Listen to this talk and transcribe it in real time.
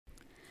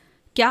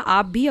क्या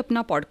आप भी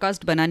अपना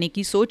पॉडकास्ट बनाने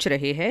की सोच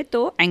रहे हैं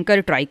तो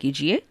एंकर ट्राई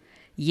कीजिए।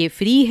 ये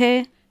फ्री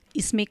है।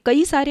 इसमें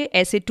कई सारे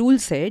ऐसे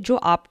टूल्स हैं जो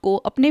आपको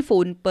अपने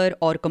फ़ोन पर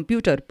और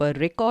कंप्यूटर पर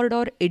रिकॉर्ड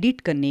और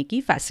एडिट करने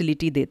की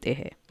फैसिलिटी देते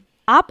हैं।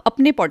 आप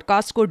अपने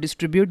पॉडकास्ट को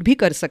डिस्ट्रीब्यूट भी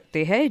कर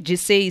सकते हैं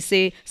जिससे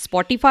इसे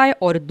स्पॉटिफाई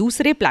और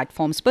दूसरे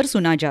प्लेटफॉर्म्स पर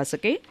सुना जा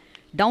सके।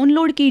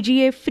 डाउनलोड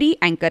कीजिए फ्री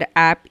एंकर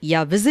ऐप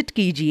या विजिट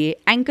कीजिए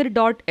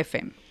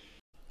anchor.fm।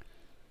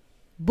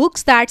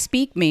 बुक्स दैट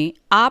स्पीक में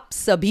आप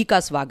सभी का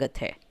स्वागत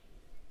है।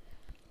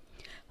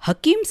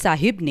 हकीम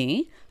साहिब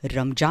ने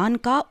रमजान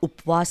का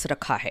उपवास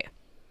रखा है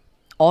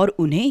और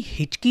उन्हें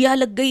हिचकियां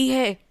लग गई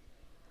है।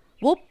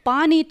 वो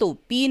पानी तो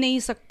पी नहीं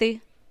सकते।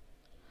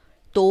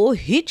 तो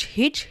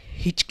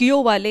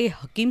हिचकियों वाले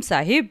हकीम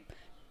साहिब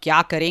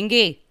क्या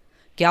करेंगे?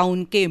 क्या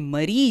उनके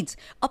मरीज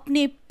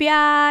अपने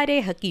प्यारे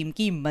हकीम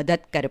की मदद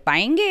कर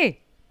पाएंगे?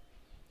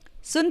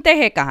 सुनते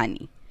हैं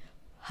कहानी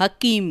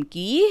हकीम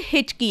की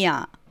हिचकियां।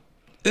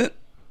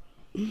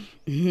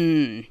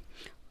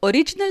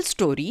 Original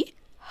story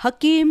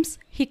hakims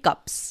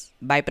hiccups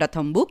bye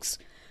प्रथम बुक्स,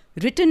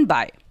 रिटन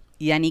बाय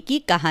यानी कि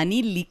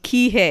कहानी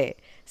लिखी है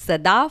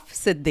सदाफ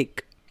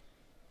सिद्दीक।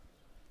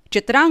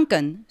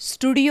 चित्रांकन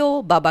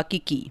स्टूडियो बाबा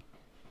की।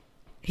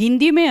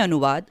 हिंदी में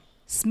अनुवाद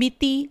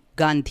स्मिति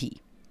गांधी।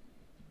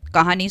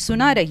 कहानी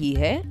सुना रही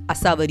है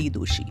असावरी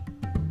दोषी।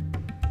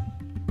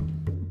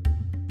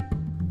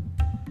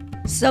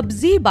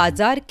 सब्जी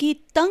बाजार की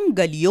तंग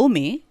गलियों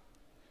में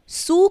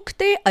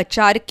सूखते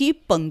अचार की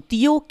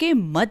पंक्तियों के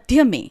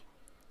मध्य में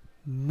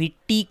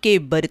मिट्टी के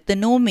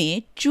बर्तनों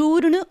में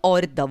चूर्ण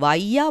और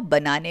दवाइयां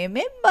बनाने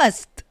में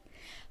मस्त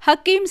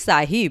हकीम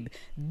साहिब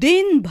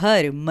दिन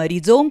भर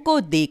मरीजों को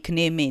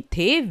देखने में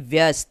थे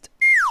व्यस्त।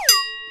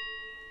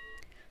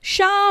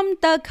 शाम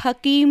तक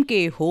हकीम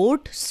के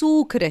होठ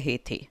सूख रहे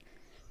थे,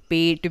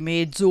 पेट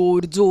में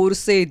जोर जोर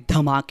से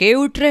धमाके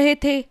उठ रहे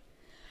थे।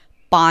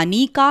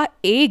 पानी का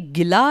एक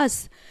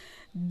गिलास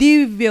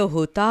दिव्य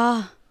होता,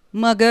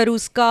 मगर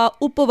उसका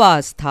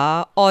उपवास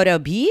था और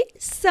अभी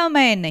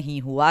समय नहीं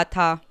हुआ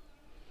था।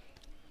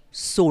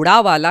 सोडा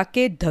वाला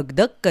के धक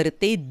धक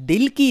करते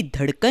दिल की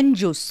धड़कन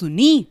जो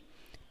सुनी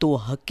तो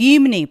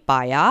हकीम ने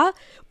पाया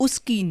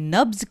उसकी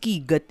नब्ज की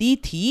गति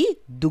थी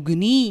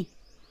दुगनी।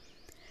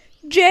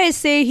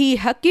 जैसे ही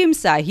हकीम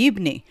साहिब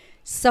ने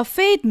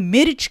सफेद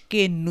मिर्च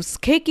के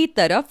नुस्खे की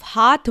तरफ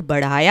हाथ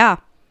बढ़ाया,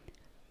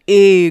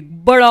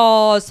 एक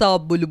बड़ा सा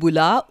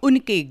बुलबुला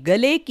उनके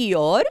गले की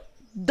ओर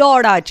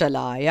दौड़ा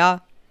चला आया।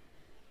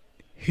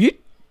 Hit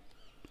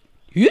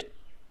hit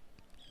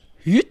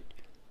hit.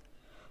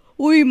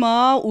 उई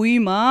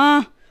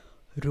माँ,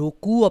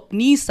 रोकू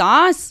अपनी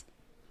सांस,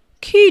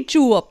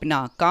 खींचू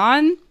अपना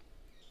कान।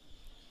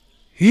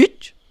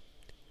 Hitch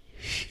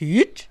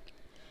hitch.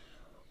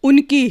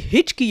 उनकी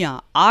हिचकियां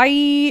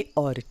आई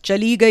और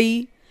चली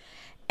गई।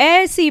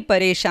 ऐसी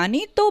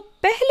परेशानी तो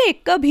पहले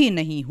कभी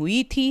नहीं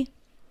हुई थी।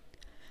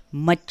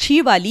 मच्छी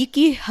वाली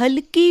की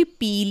हल्की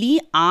पीली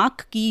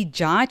आंख की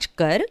जांच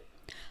कर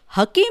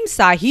हकीम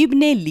साहिब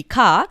ने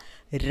लिखा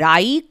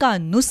राई का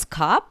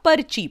नुस्खा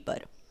पर्ची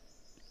पर।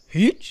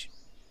 हिच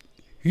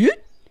हिच।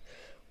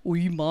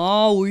 उई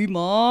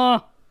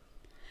माँ,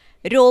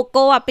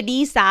 रोको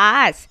अपनी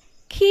सांस,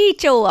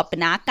 खींचो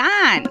अपना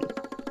कान।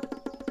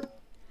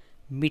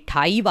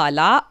 मिठाई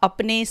वाला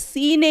अपने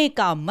सीने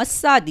का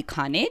मस्सा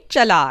दिखाने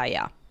चला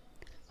आया।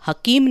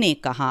 हकीम ने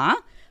कहा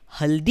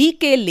हल्दी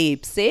के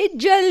लेप से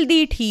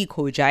जल्दी ठीक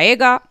हो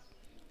जाएगा।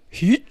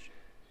 हिच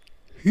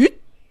हिच।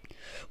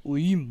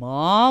 उई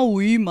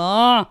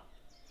माँ,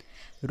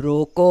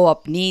 रोको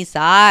अपनी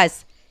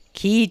सांस,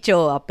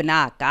 खींचो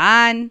अपना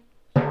कान।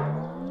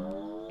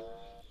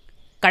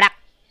 कड़क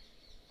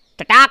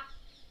टटाक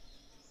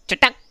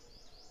चटक।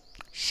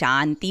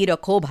 शांति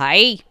रखो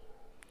भाई।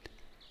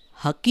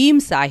 हकीम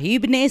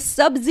साहिब ने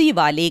सब्जी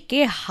वाले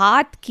के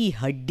हाथ की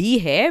हड्डी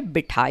है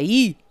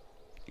बिठाई।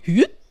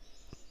 Hit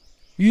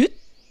hit.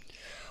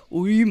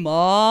 उई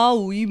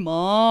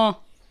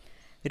माँ,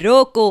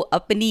 रोको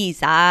अपनी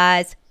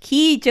सांस,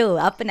 खींचो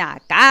अपना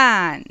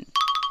कान।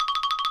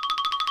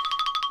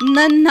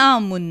 नन्हा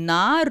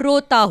मुन्ना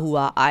रोता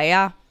हुआ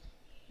आया।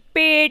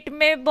 पेट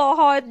में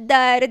बहुत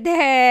दर्द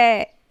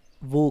है,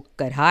 वो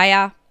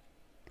कराया।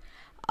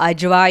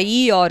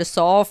 अजवाई और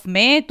सौंफ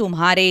में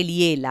तुम्हारे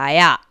लिए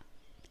लाया,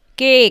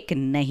 केक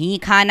नहीं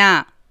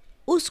खाना,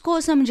 उसको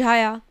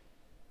समझाया।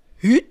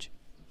 हिच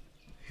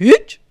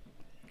हिच।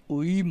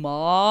 उई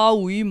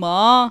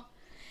माँ,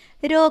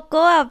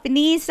 रोको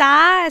अपनी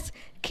सांस,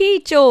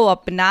 खींचो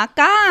अपना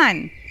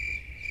कान।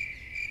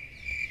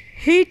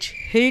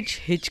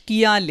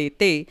 हिचकियां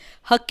लेते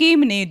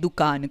हकीम ने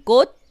दुकान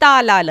को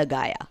ताला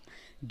लगाया।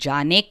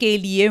 जाने के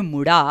लिए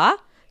मुड़ा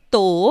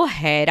तो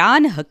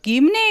हैरान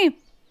हकीम ने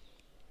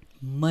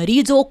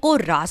मरीजों को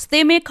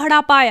रास्ते में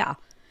खड़ा पाया।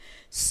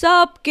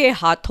 सबके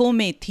हाथों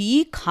में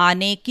थी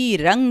खाने की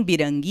रंग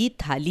बिरंगी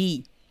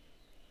थाली।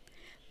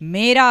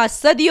 मेरा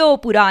सदियों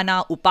पुराना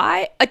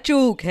उपाय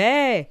अचूक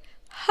है,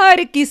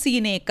 हर किसी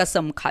ने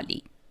कसम खा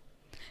ली।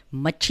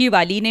 मच्छी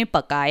वाली ने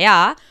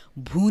पकाया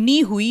भुनी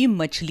हुई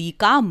मछली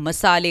का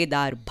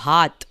मसालेदार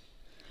भात।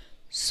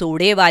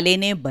 सोडे वाले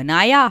ने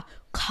बनाया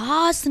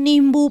खास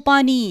नींबू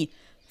पानी,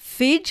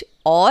 फिज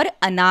और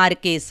अनार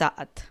के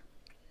साथ।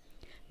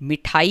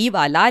 मिठाई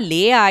वाला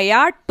ले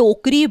आया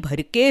टोकरी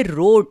भर के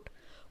रोट,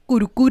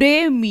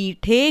 कुरकुरे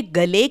मीठे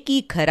गले की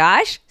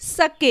खराश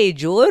सके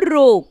जो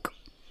रोक।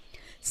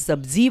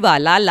 सब्जी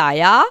वाला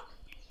लाया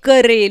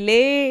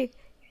करेले,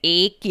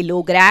 1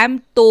 किलोग्राम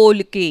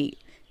तोल के,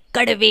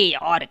 कड़वे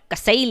और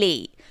कसैले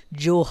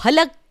जो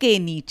हलक के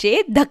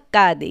नीचे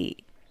धक्का दे।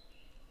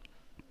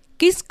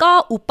 किसका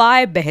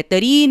उपाय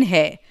बेहतरीन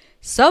है,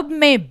 सब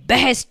में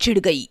बहस छिड़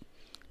गई।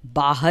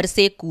 बाहर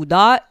से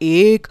कूदा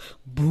एक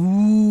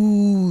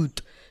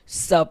भूत,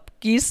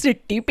 सबकी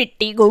सिट्टी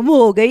पिट्टी गुम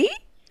हो गई।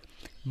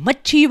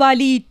 मच्छी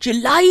वाली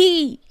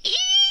चिल्लाई,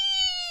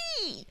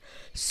 ई!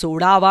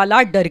 सोडा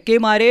वाला डर के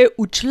मारे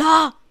उछला,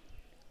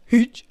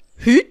 हिच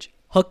हिच।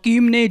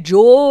 हकीम ने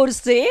जोर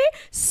से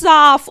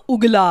साफ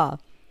उगला।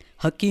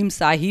 हकीम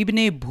साहिब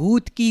ने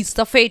भूत की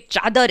सफेद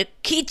चादर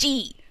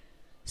खींची,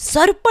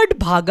 सरपट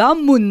भागा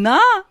मुन्ना,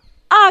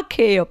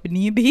 आंखें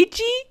अपनी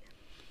भींची।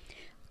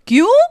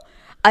 क्यों?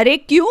 अरे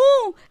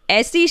क्यों?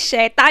 ऐसी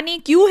शैतानी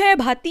क्यों है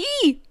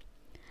भाती?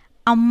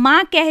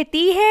 अम्मा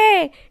कहती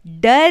है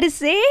डर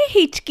से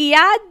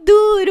हिचकियां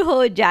दूर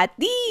हो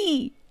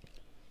जाती।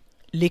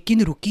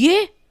 लेकिन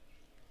रुकिए,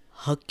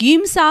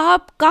 हकीम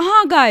साहब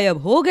कहाँ गायब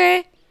हो गए?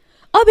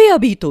 अभी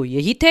अभी तो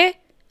यही थे,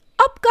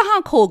 अब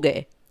कहाँ खो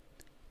गए?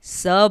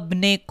 सब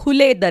ने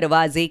खुले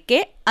दरवाजे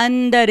के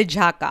अंदर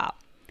झांका।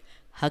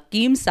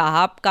 हकीम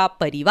साहब का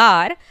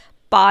परिवार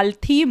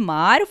पालथी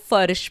मार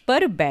फर्श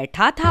पर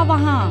बैठा था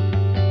वहां।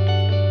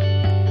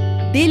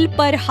 दिल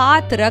पर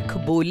हाथ रख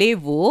बोले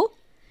वो,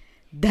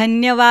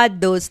 धन्यवाद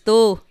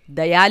दोस्तों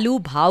दयालु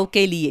भाव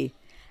के लिए।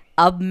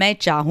 अब मैं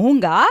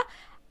चाहूंगा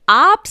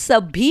आप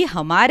सब भी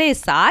हमारे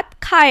साथ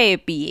खाए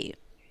पिए।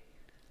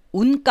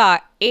 उनका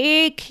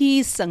एक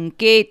ही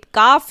संकेत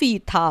काफी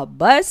था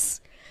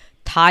बस।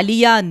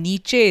 थालियां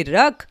नीचे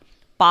रख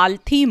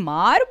पालथी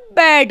मार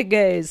बैठ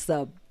गए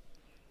सब।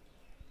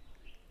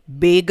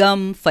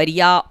 बेगम,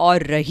 फरिया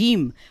और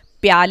रहीम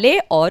प्याले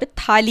और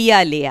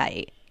थालियां ले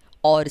आए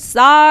और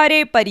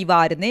सारे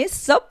परिवार ने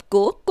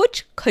सबको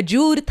कुछ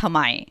खजूर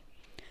थमाए।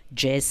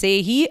 जैसे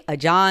ही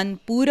अजान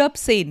पूरब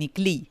से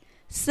निकली,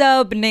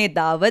 सब ने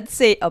दावत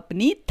से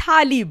अपनी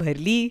थाली भर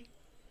ली।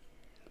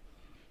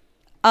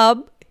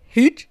 अब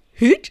हिच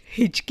हिच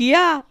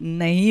हिचकिया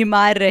नहीं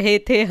मार रहे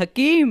थे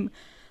हकीम।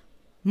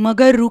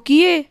 मगर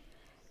रुकिए,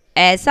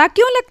 ऐसा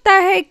क्यों लगता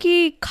है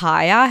कि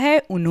खाया है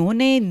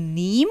उन्होंने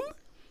नीम?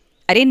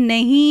 अरे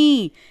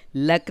नहीं,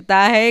 लगता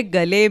है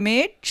गले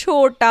में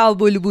छोटा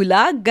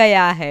बुलबुला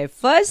गया है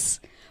फंस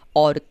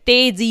और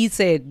तेजी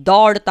से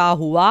दौड़ता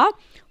हुआ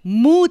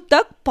मुंह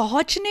तक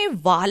पहुंचने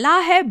वाला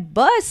है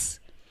बस।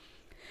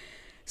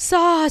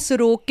 सांस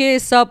रोके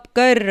सब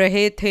कर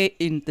रहे थे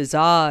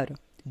इंतजार,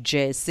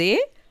 जैसे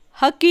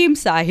हकीम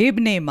साहिब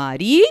ने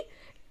मारी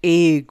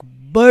एक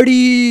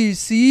बड़ी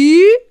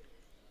सी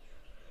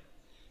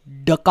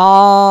डकार।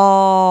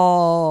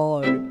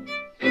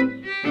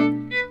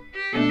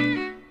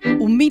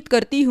 उम्मीद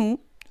करती हूँ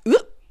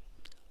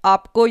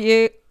आपको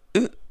ये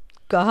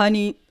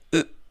कहानी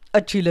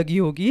अच्छी लगी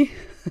होगी।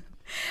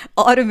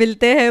 और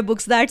मिलते हैं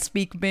बुक्स दैट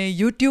स्पीक में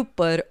यूट्यूब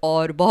पर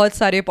और बहुत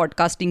सारे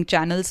पॉडकास्टिंग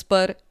चैनल्स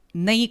पर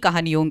नई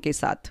कहानियों के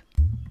साथ।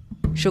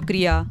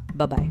 शुक्रिया,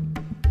 बाय बाय।